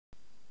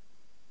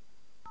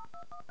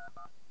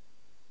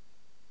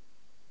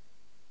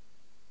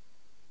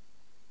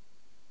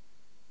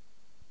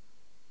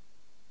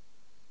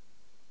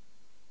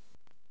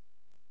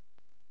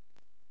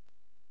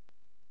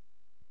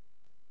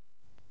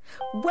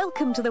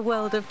Welcome to the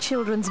world of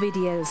children's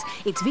videos.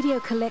 It's video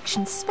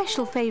collection's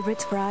special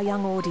favourites for our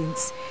young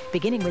audience,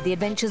 beginning with the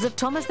adventures of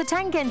Thomas the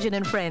Tank Engine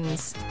and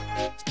friends.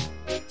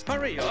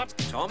 Hurry up,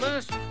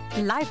 Thomas!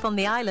 Life on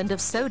the island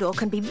of Sodor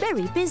can be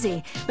very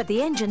busy, but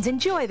the engines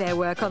enjoy their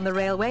work on the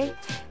railway.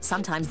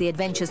 Sometimes the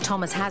adventures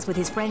Thomas has with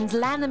his friends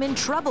land them in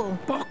trouble.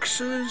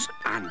 Boxes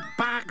and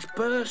bags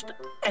burst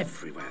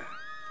everywhere.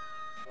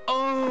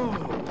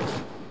 Oh!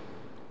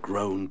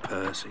 Groaned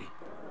Percy.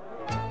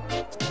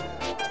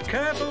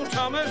 Careful,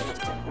 Thomas!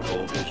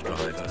 Called his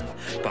driver,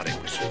 but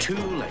it was too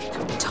late.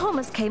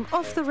 Thomas came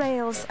off the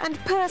rails and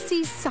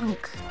Percy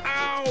sunk.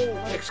 Ow!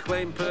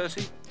 Exclaimed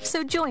Percy.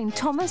 So join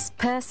Thomas,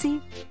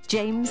 Percy,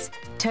 James,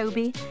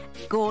 Toby,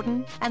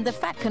 Gordon and the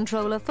Fat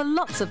Controller for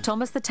lots of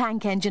Thomas the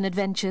Tank Engine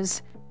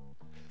adventures.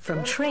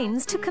 From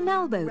trains to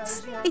canal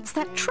boats, it's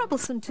that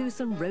troublesome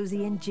twosome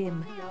Rosie and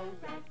Jim.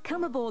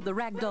 Come aboard the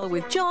ragdoll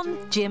with John,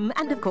 Jim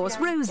and of course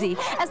Rosie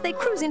as they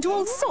cruise into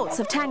all sorts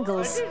of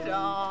tangles.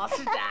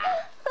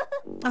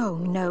 Oh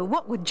no,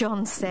 what would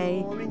John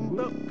say?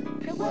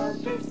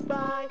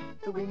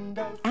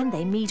 And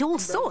they meet all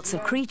sorts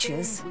of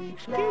creatures.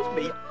 Excuse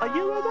me, are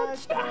you a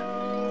monster?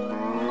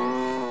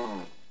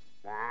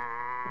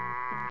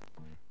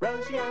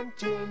 Rosie and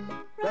Jim,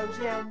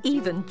 Rosie and Jim.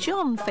 Even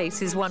John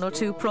faces one or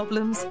two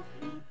problems.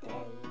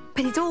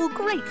 But it's all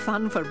great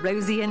fun for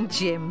Rosie and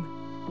Jim.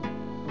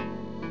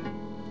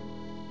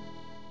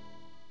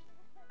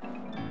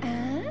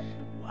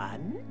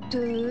 1,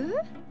 2,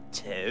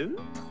 2,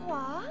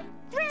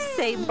 3.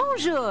 Say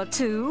bonjour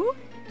to...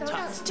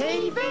 Tots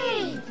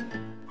TV!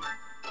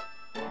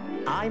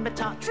 I'm a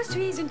tot. Je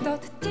suis une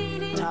tot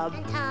TV. Tub.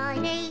 And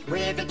tiny.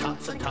 We're the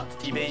Tots and Tots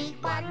TV.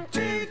 1,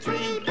 2,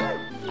 3, go.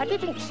 I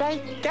didn't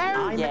say go.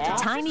 I'm a tot.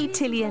 Tiny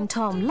Tilly and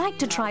Tom like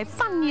to try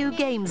fun new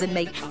games and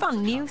make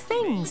fun new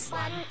things.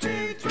 1,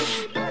 2,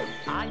 3, go.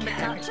 I'm a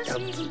tot. Je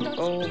suis une tot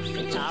Oh,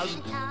 TV. tub.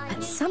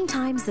 But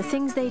sometimes the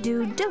things they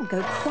do don't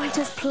go quite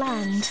as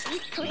planned.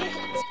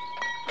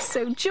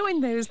 So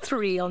join those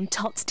three on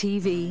Tots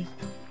TV.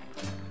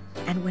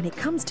 And when it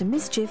comes to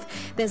mischief,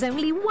 there's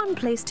only one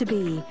place to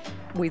be,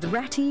 with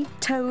Ratty,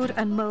 Toad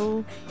and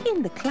Mole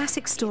in the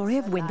classic story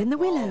of Wind in the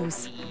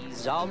Willows.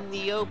 He's on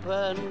the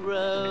open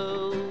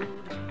road.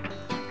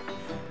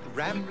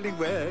 Rambling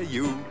where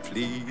you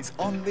please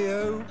on the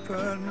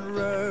open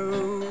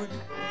road.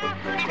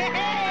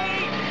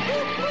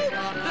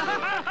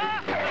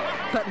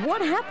 But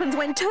what happens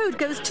when Toad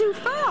goes too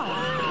far?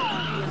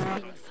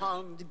 He's been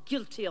found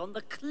guilty on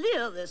the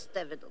clearest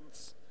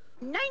evidence.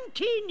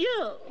 19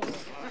 years.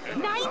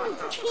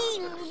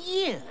 19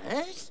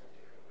 years?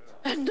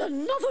 And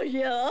another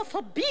year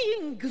for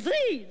being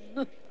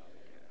green.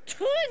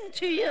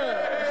 20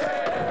 years.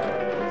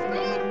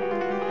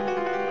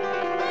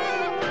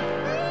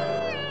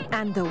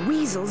 And the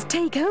weasels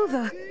take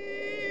over.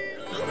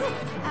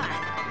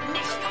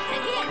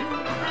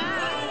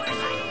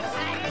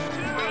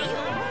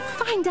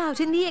 Find out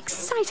in the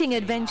exciting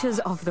adventures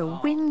of the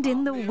Wind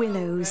in the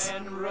Willows.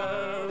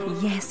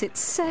 Yes, it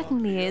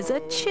certainly is a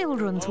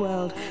children's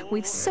world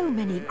with so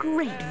many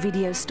great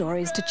video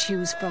stories to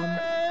choose from.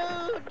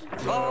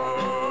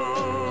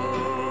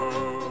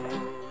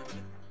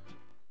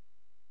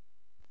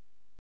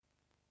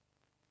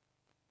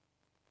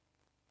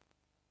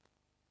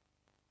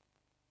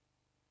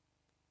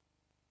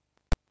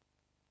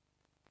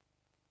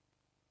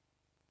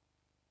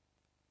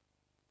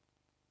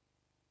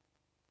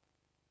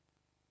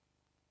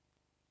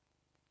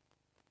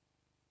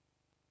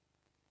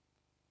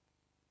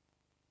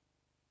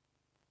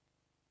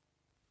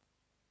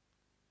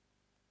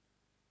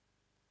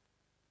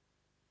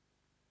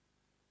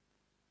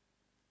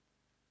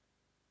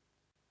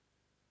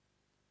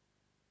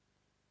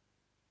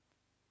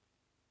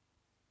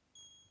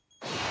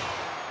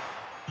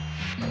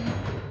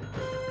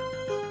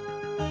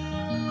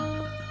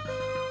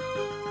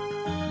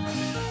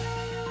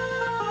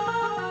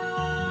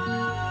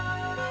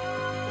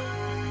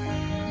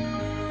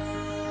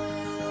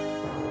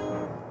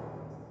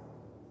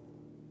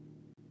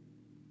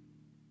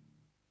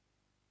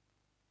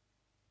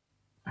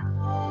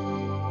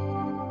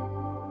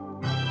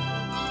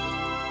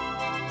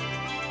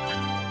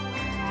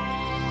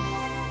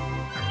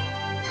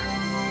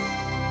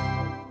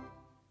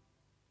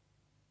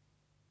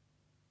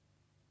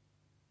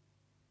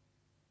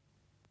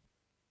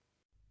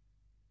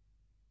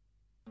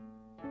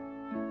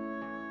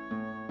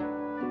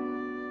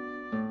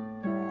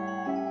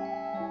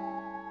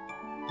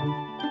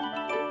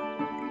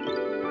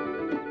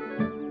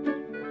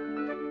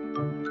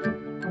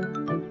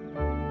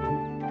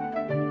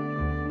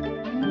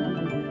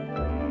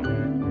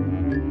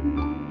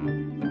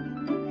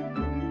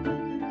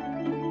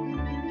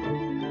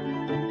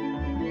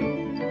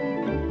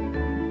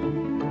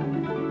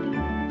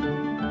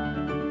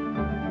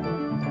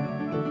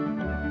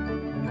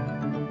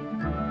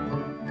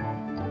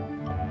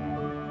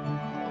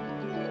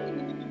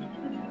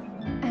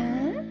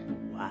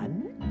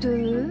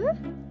 2,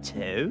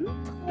 2,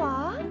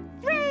 3.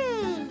 3.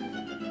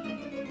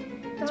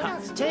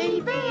 Tots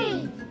TV.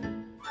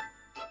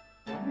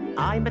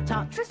 I'm a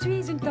tot. Je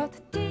suis une tot.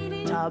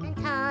 Tom. And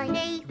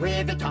Tiny.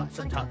 We're the Tots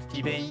on Tots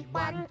TV.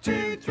 1,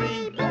 2,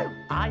 3, boo.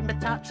 I'm a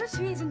tot. Je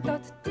suis une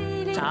tot.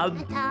 Tom.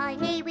 And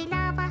Tiny, we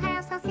love our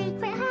house, our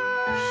secret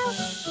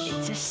house.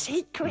 It's a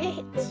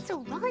secret. It's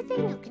all right, they're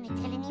not going to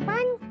tell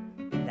anyone.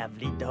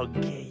 Lovely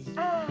donkey.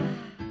 Our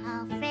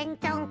friend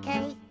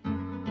Donkey.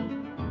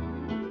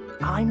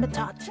 I'm a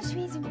tot. Je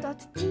suis une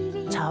tot.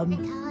 Tom.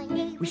 And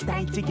Tiny, We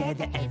stay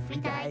together every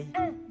day.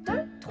 1,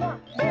 2, 3,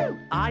 boo.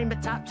 I'm a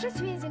tot. Je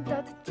suis une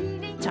tot.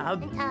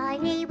 Tom. And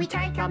Tiny, we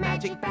take our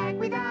magic bag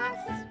with us.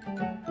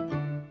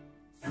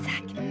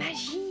 Sac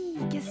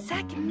magique,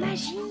 sac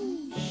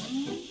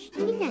magique.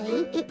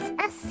 Vinny, it's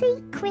a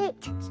secret.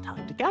 It's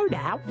time to go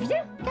now.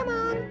 Viens, come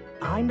on.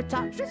 I'm a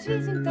tot. Je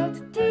suis une tot.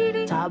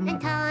 Tom.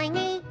 And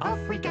Tiny, Off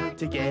we go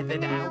together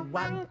now.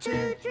 1,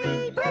 2,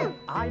 3, boo.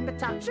 I'm a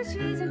tot. je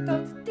suis une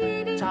tot.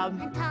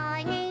 Tom. And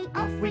Tiny,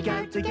 Off we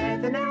go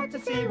together now to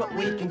see what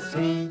we can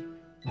see.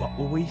 What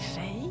will we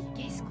see?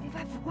 Qu'est-ce qu'on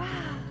va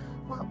voir?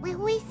 what will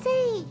we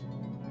see?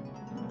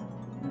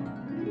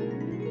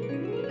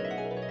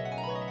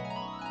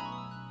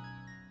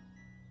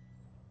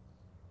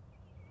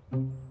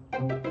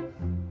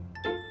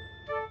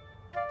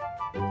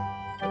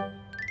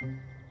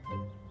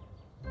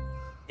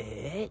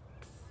 It's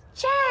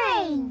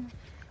Jane!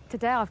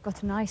 Today I've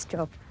got a nice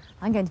job.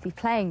 I'm going to be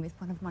playing with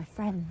one of my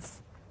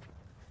friends.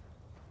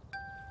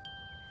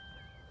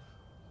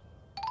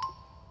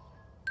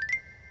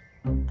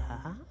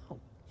 Oh,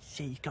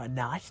 she's got a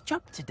nice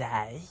job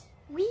today.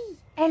 Oui,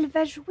 elle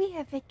va jouer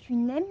avec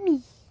une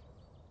amie.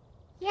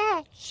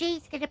 Yeah,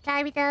 she's going to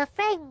play with her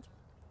friend.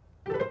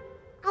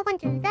 I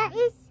wonder who that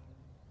is.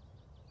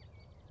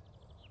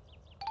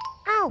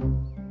 Oh,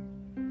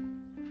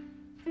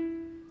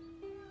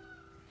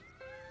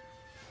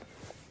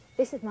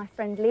 This is my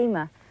friend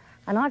Lemur,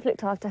 and I've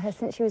looked after her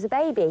since she was a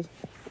baby.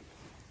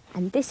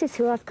 And this is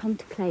who I've come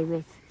to play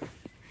with.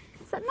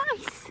 Is that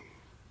nice?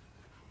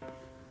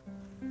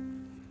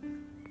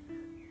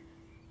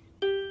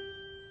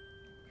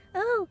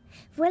 oh,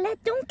 voilà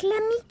donc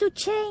l'ami de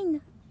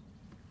Jane.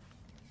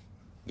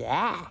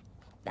 Yeah,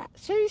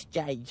 that's who's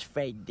Jane's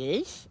friend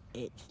is.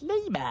 It's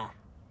Lemur.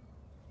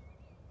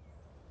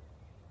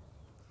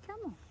 Come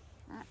on,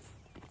 that's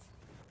it.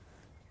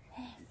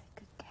 There's a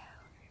good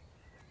girl.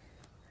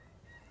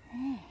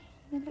 There,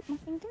 you look my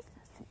fingers,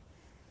 that's it.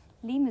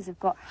 Lemurs have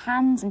got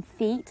hands and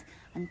feet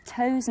and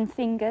toes and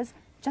fingers,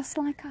 just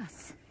like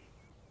us.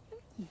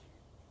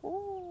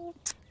 Oh,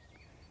 it's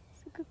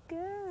a good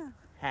girl.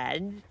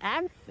 Hands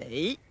and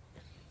feet.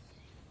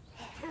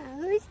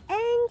 Toes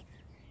and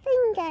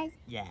fingers.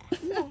 Yeah.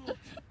 Yeah,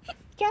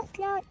 just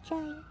like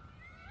Jane.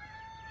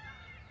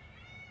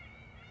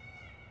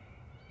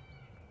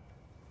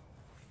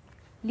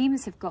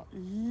 Lemurs have got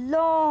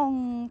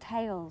long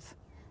tails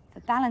for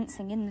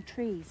balancing in the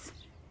trees.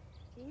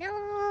 Long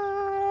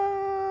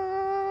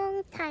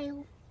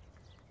tail.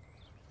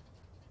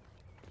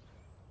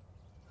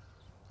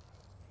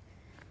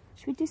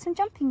 Should we do some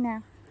jumping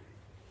now?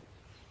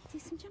 Do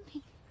some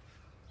jumping.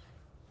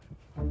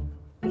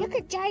 Look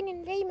at Jane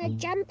and Lemur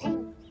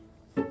jumping.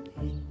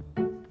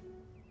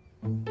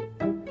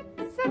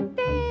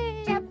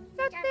 Something. Jump,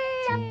 jump,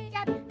 jump,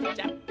 jump, Jump,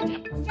 jump,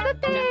 jump,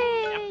 something.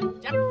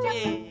 jump, jump,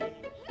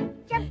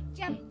 Jump,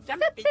 jump,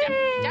 jumpy,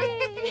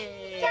 jumpy,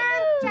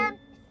 jump, jump.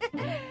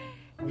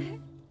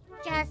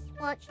 Just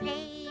watch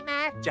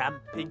Lemur.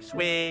 Jumping,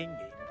 swinging,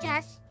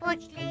 Just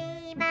watch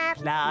Lemur.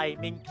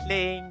 climbing,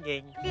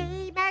 clinging,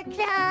 Lemur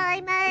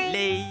climbing.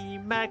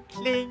 Lemur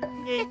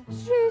clinging.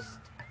 Juste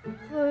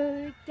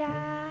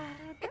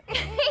regarde.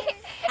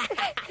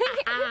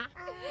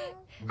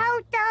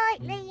 Hold tight,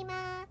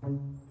 Lemur.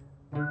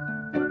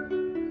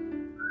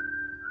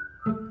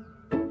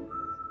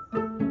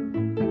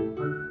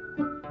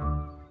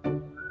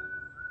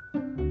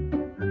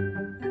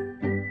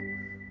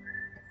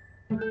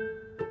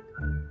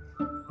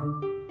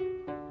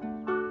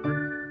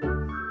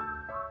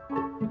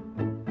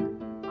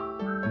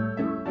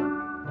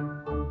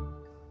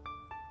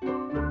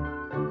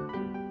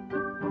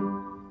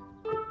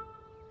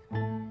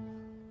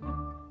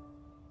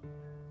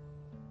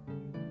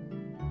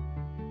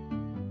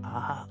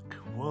 Ark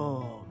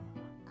warm,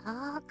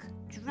 Ark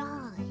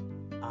dry.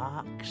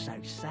 Ark so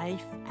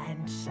safe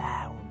and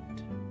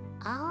sound.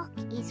 Ark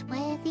is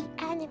where the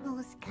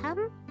animals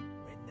come.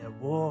 When the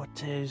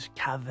waters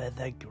cover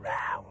the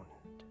ground.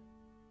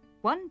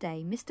 One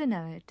day, Mr.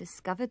 Noah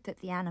discovered that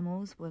the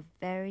animals were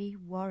very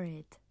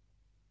worried.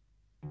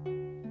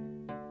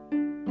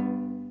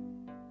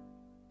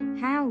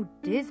 How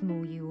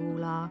dismal you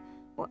all are.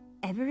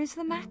 Whatever is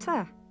the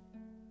matter?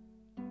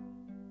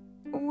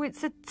 Oh,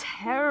 it's a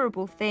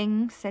terrible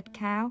thing, said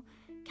Cow.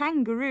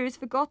 Kangaroo's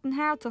forgotten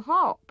how to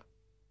hop.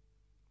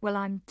 Well,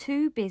 I'm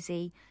too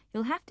busy.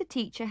 You'll have to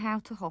teach her how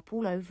to hop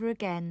all over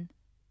again.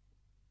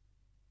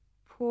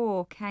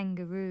 Poor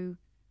Kangaroo.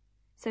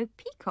 So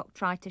Peacock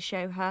tried to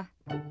show her.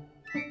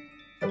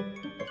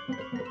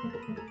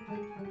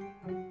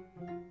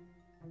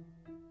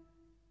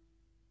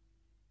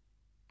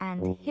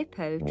 And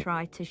Hippo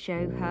tried to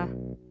show her.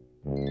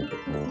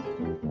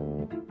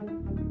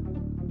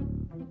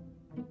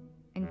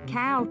 And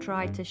Cow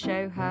tried to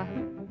show her.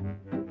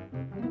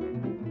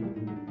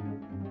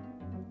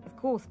 Of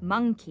course,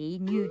 Monkey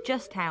knew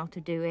just how to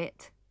do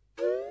it.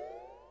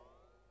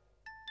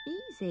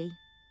 Easy.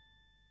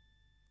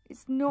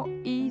 It's not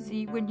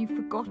easy when you've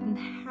forgotten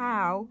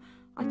how.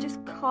 I just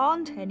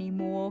can't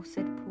anymore,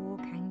 said poor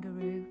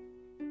Kangaroo.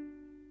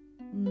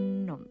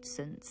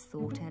 Nonsense,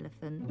 thought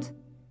Elephant.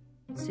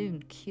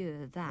 Soon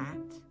cure that.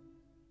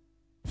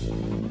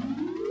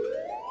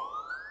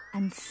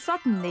 And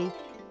suddenly,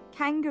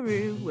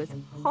 Kangaroo was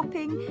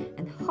hopping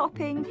and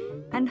hopping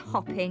and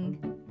hopping.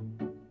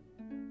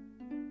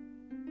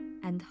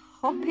 And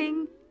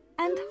hopping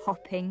and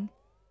hopping.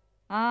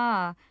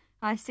 Ah,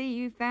 I see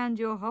you found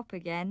your hop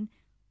again.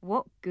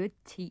 What good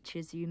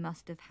teachers you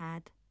must have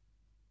had.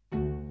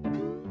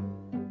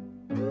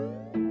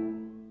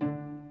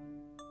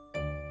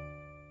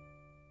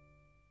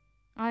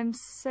 I'm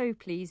so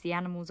pleased the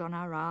animals on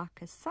our ark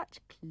are such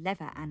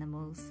clever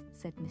animals,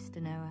 said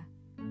Mr. Noah.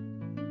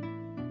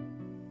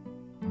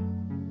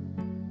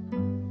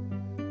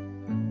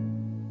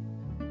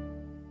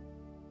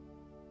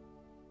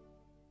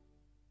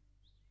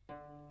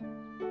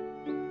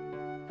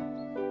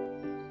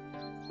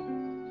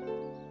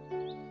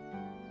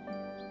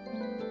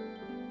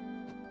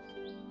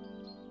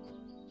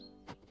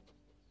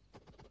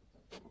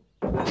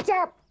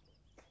 Jump!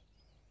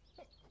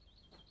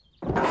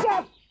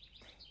 Jump!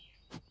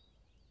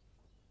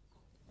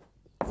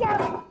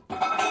 Jump!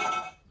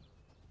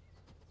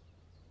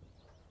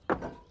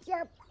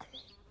 Jump!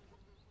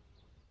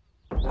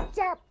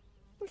 Jump!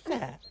 What's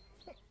that?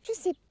 Je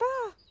sais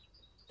pas.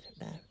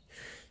 No.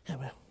 Oh,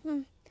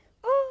 well.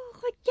 Oh,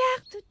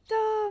 regarde,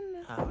 Tom!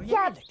 Oh,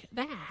 yeah, Jump. look at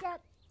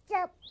that.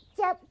 Jump,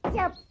 jump,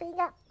 jump, jumping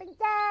up and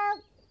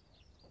down.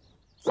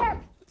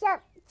 Jump,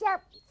 jump,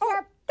 jump,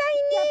 jump.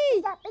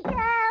 Tiny! Jump and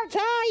down.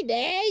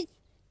 Tiny!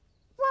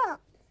 What?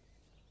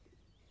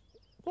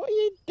 What are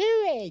you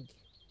doing?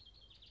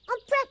 I'm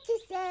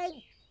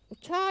practicing.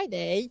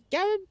 Tiny,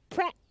 go and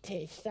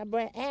practice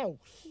somewhere else.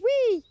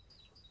 Oui.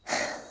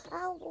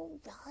 Oh, all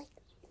right.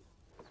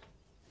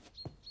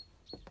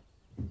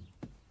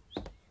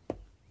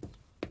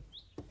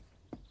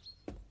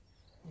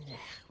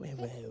 Where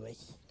were we?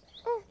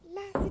 Oh,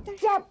 là, c'est un...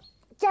 Jump,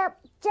 jump,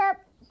 jump,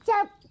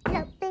 jump,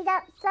 jumping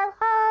up so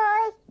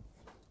high.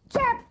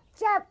 Jump,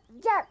 jump,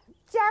 jump,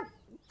 jump,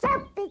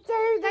 jumping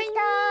to the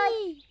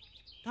sky.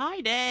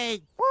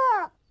 Tiny!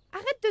 What?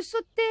 Arrête de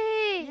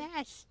sauter!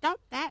 Yeah, stop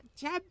that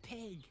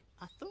jumping.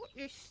 I thought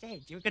you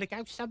said you were going to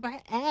go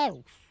somewhere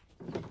else.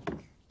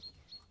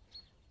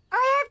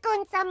 I have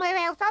gone somewhere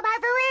else. I'm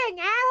over here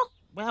now.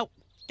 Well,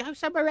 go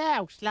somewhere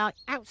else, like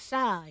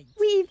outside.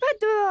 Oui, va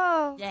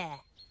dehors! Yeah.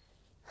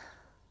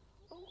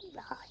 All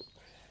right.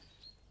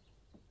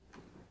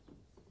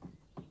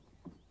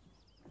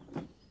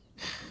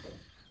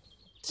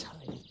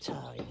 Tiny,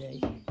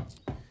 tiny.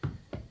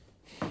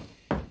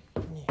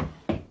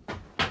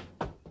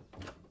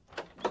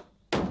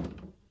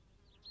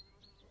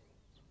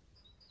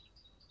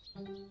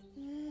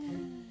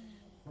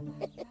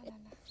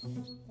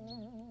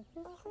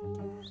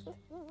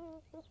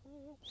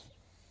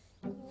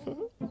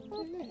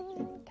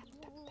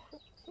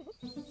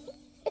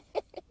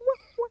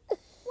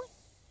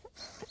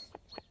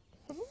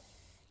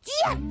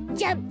 Jump,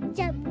 jump,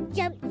 jump,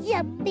 jump,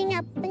 jumping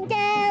up and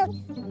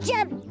down.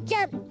 Jump,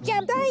 jump,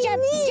 jump, jump,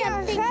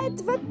 jumping.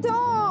 Arrête,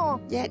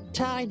 va-t'en! Yeah,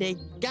 Tiny,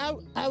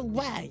 go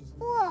away.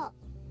 What?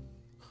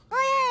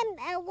 I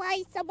am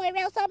away somewhere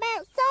else. I'm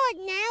outside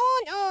now,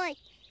 aren't I?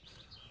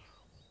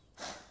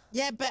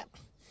 Yeah, but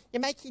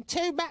you're making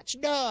too much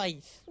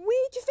noise. Oui,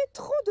 tu fais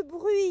trop de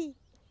bruit.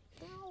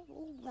 Oh,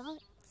 all right.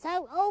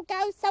 So I'll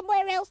go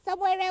somewhere else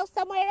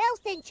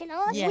then, shall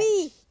I? Yes,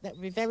 Oui. that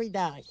would be very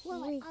nice.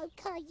 Right,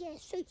 okay, yeah,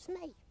 suits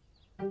me.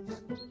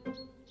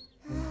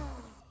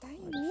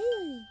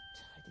 Tiny.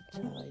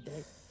 Tiny,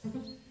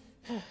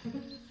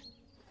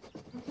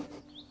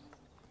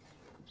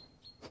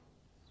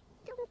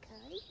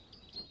 Donkey.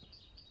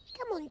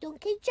 Come on,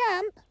 Donkey,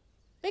 jump.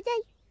 Ready?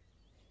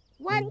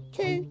 1,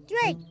 2,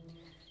 3.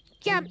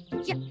 Jump,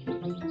 jump.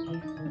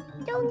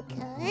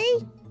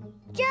 Donkey,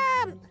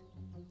 jump.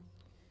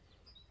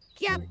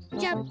 Jump,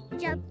 jump,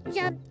 jump,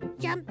 jump,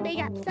 jumping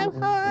up so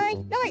high,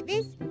 like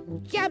this.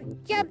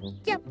 Jump, jump,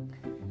 jump.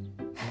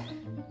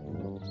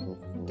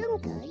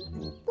 Donkey,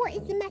 what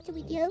is the matter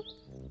with you?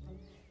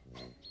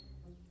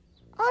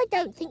 I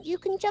don't think you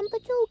can jump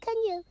at all, can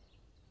you?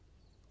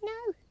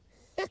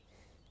 No.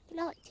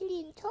 Like Tilly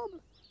and Tom.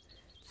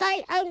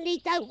 They only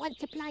don't want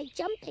to play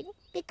jumping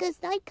because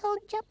they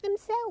can't jump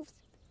themselves.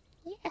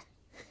 Yeah,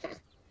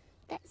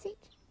 that's it.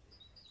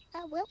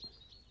 Oh well,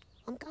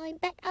 I'm going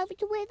back over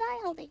to where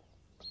they are then.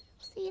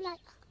 See you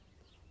later.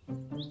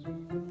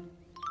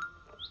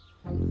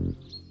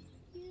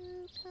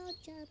 You can't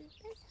jump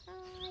as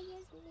high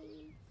as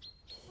me.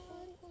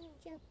 Can't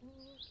jump,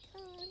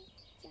 can't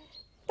jump.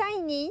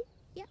 Tiny,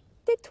 Yeah.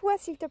 tais-toi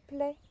s'il te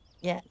plaît.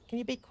 Yeah, can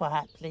you be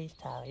quiet, please,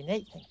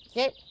 Tiny? Thank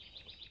you.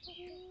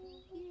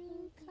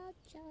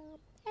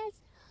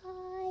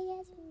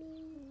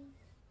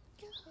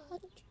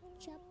 can't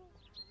jump.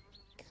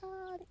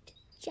 Can't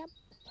jump.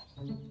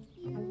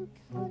 You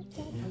can't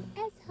jump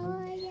as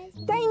high as...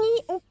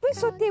 Tiny, on peut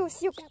sauter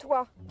aussi haut que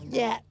toi.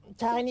 Yeah,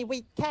 Tiny,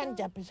 we can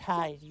jump as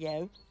high as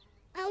you.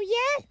 Oh,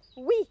 yeah?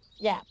 Oui.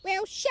 Yeah.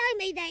 Well, show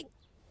me then.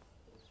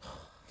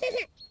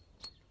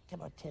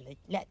 Come on, Tilly,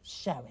 let's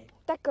show him.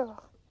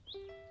 D'accord.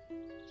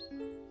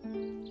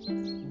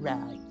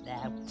 Right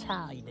now,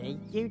 Tiny,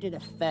 you do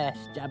the first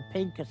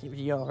jumping because it was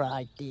your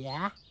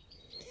idea.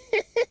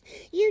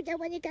 You don't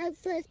want to go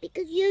first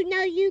because you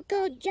know you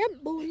can't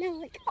jump more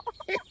like.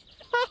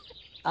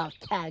 I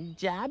can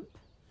jump.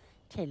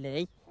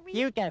 Tilly,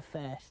 you go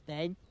first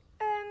then.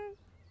 Non.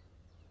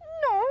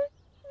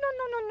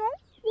 Non.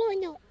 Why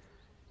not?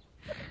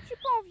 J'ai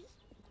pas envie.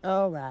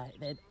 All right,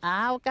 then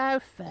I'll go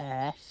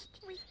first.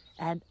 Oui.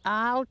 And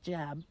I'll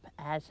jump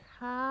as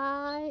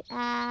high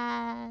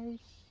as...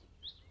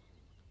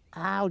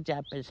 I'll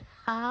jump as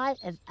high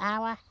as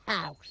our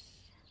house.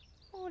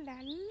 Oh la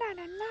la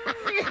la la.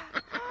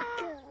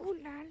 Oh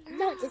la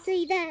la. Like to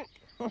see that.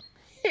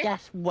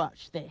 Just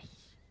watch this.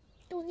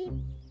 Don't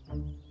you?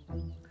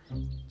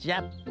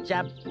 Jump,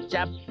 jump,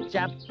 jump,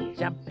 jump,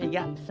 jumping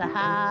up so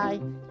high.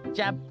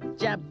 Jump,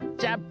 jump,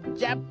 jump,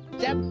 jump,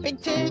 jumping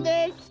to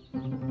this.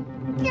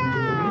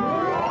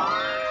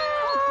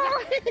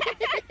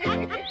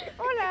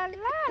 Oh la la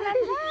la la.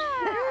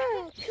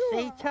 Oh, cool.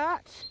 See,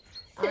 Tots?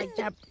 I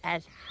jumped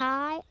as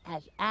high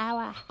as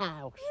our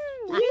house.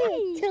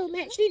 Yeah, Tom,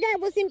 actually, that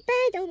wasn't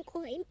bad. I'm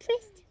quite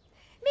impressed.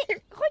 Mais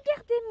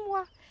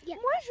regardez-moi. Yeah.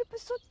 Moi, je peux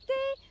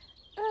sauter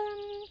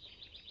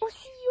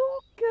aussi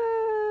haut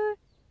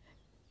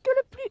que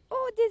le plus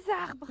haut des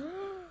arbres.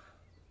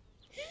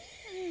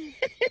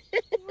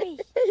 Oui.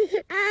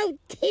 Oh,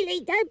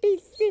 Tilly, don't be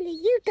silly.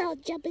 You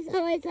can't jump as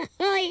high as the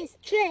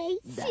highest tree.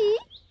 Si,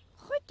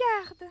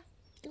 regarde.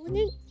 Don't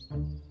you?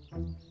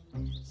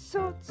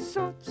 Saute,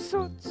 saute,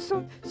 saute,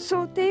 saute,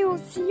 sautez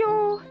aussi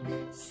haut.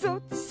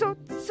 Saute,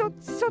 saute,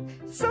 saute, saute,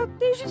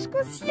 sautez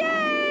jusqu'au ciel.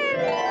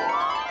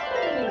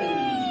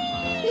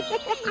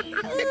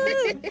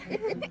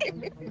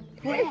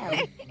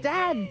 Well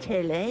done,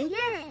 Tilly.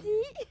 Yeah.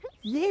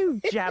 You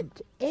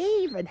jumped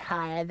even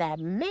higher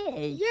than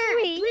me. Yeah,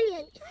 Oui.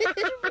 brilliant. Tu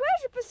vois,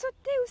 je peux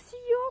sauter aussi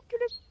haut que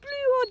le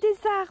plus haut des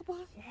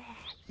arbres.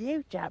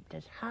 You jumped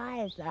as high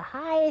as the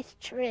highest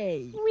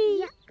tree.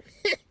 Oui.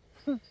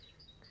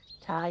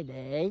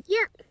 Tiny,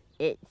 Yeah.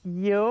 it's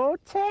your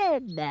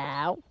turn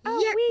now. Oh,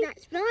 Yeah, oui.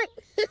 that's right.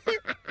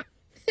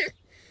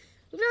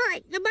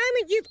 Right, the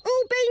moment you've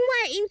all been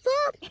waiting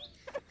for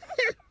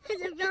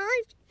has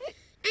arrived.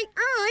 And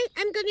I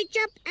am going to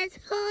jump as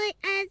high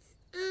as,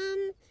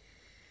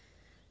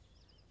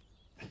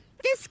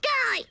 the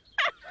sky.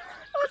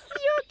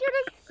 Aussi haut que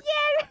le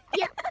ciel.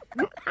 Yeah.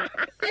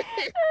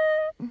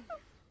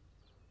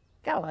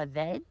 Go on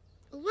then.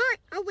 Right,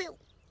 I will.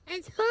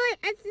 As high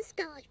as the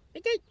sky.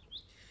 Ready?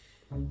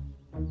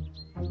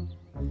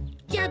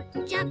 Jump,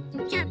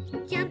 jump,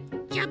 jump,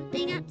 jump,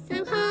 jumping up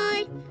so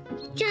high.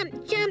 Jump,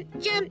 jump,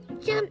 jump,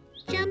 jump,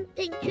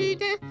 jumping to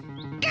the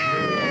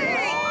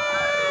sky.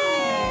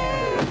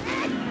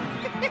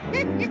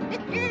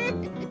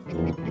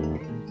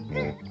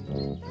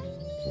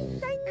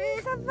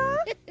 Tiny, ça va?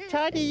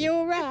 Tiny, you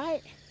all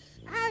right?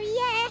 Oh,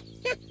 yeah.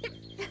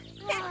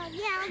 Oh,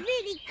 yeah, I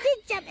really did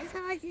jump as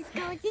high as the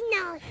sky, didn't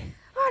I?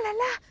 Oh là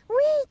là,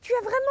 oui, tu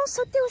as vraiment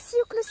sauté aussi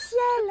haut que le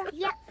ciel.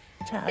 Yeah.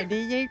 Tiny,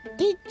 you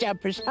did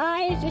jump as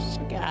high as the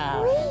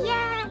sky.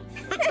 Yeah.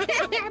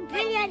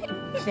 Brilliant.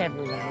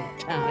 Several,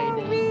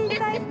 Tiny. Oui,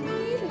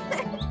 Tiny.